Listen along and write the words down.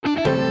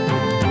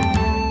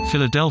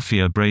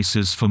Philadelphia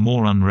braces for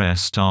more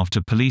unrest after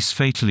police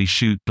fatally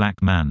shoot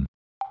black man.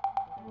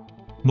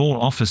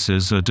 More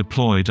officers are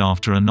deployed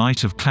after a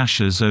night of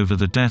clashes over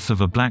the death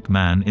of a black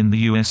man in the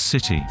U.S.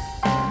 city.